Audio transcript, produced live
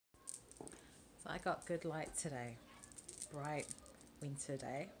So I got good light today, bright winter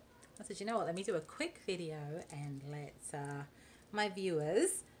day. I said, you know what, let me do a quick video and let my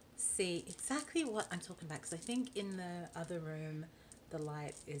viewers see exactly what I'm talking about, because I think in the other room the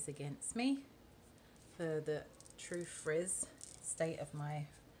light is against me for the true frizz state of my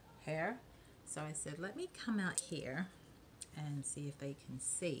hair. So I said, let me come out here and see if they can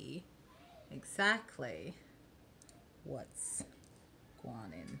see exactly what's going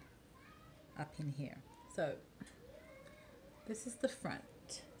on up in here. So this is the front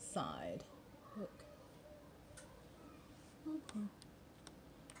side. Look. Okay.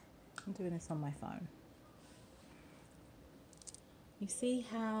 I'm doing this on my phone. You see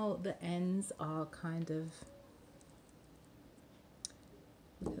how the ends are kind of,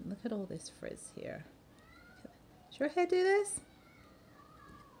 look at all this frizz here. Does your hair do this?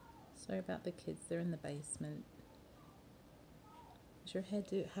 Sorry about the kids, they're in the basement. Does your hair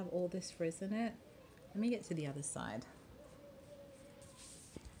have all this frizz in it? Let me get to the other side.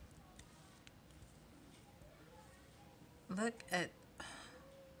 Look at,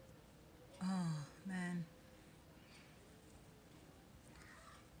 oh man.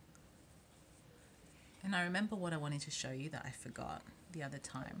 And I remember what I wanted to show you that I forgot the other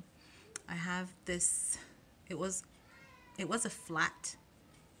time. I have this, it was a flat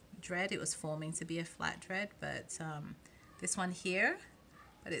dread. It was forming to be a flat dread, but this one here,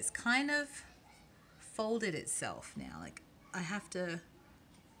 but it's kind of folded itself now. Like I have to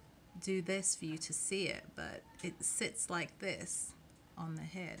do this for you to see it, but it sits like this on the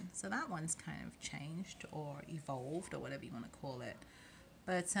head. So that one's kind of changed or evolved or whatever you want to call it.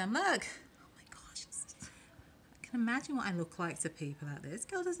 But look, oh my gosh, I can imagine what I look like to people out there. This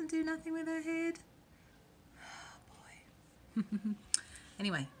girl doesn't do nothing with her head. Oh boy.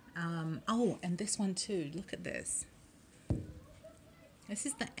 Anyway, oh, and this one too, look at this. This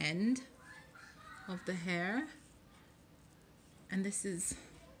is the end of the hair, and this is,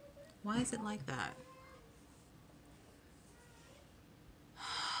 why is it like that?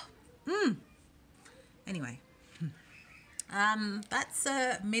 Anyway, that's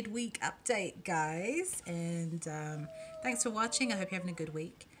a midweek update, guys, and thanks for watching. I hope you're having a good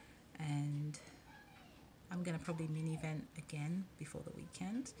week, and I'm gonna probably mini vent again before the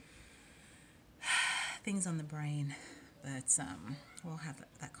weekend. Things on the brain, but we'll have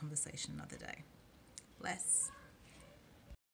that conversation another day. Bless.